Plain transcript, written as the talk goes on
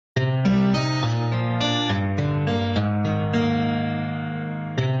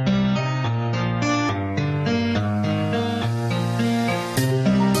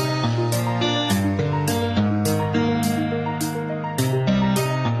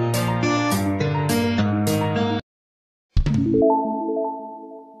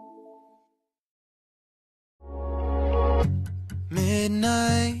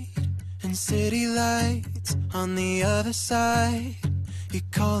city lights on the other side.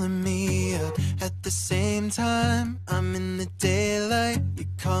 You're calling me up at the same time. I'm in the daylight,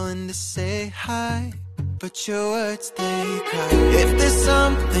 you're calling to say hi, but your words, they cry. If there's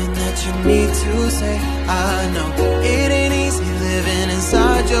something that you need to say, I know it ain't easy living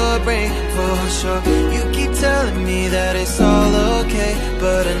inside your brain, for sure. You keep telling me that it's all okay,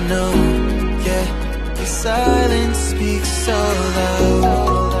 but I know, yeah, your silence speaks so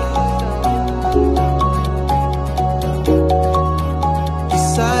loud. Your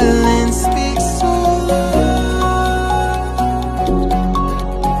silence speaks so loud,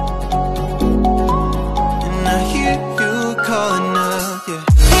 and I hear you calling out, yeah.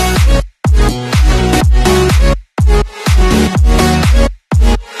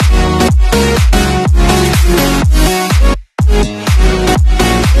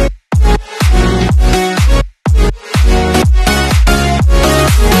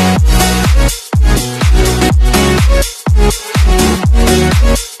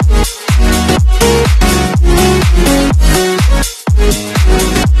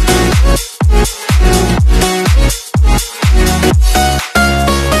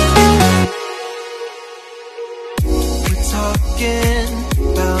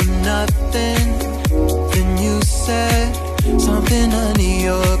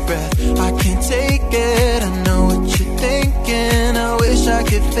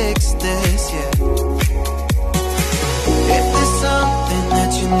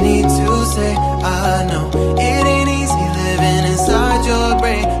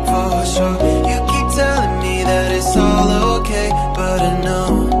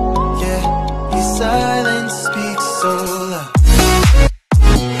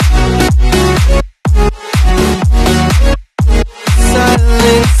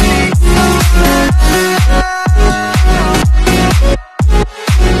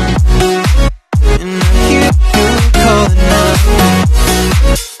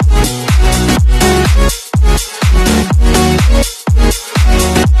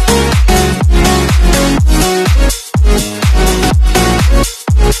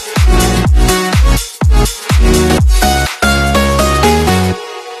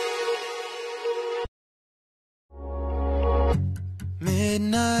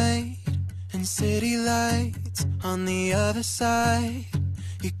 Midnight and city lights on the other side.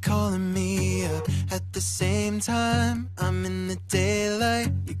 You're calling me up at the same time. I'm in the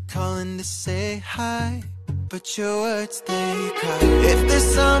daylight, you're calling to say hi, but your words, they cry. If there's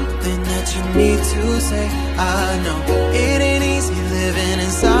something that you need to say, I know it ain't easy living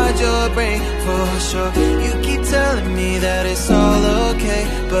inside your brain, for sure. You keep telling me that it's all okay,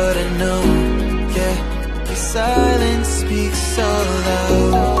 but I know, yeah, your silence speaks so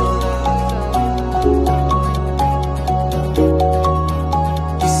loud.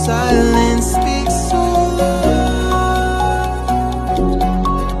 Your silence speaks so loud,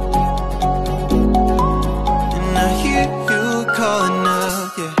 and I hear you calling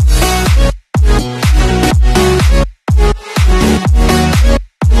out, yeah.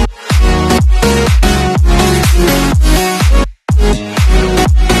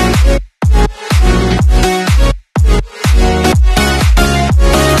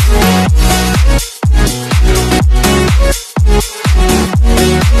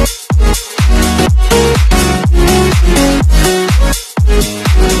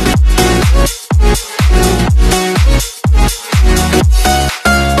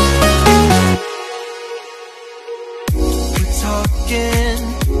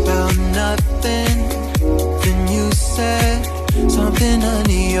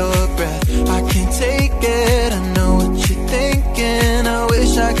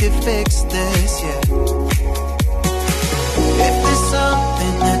 Fix this.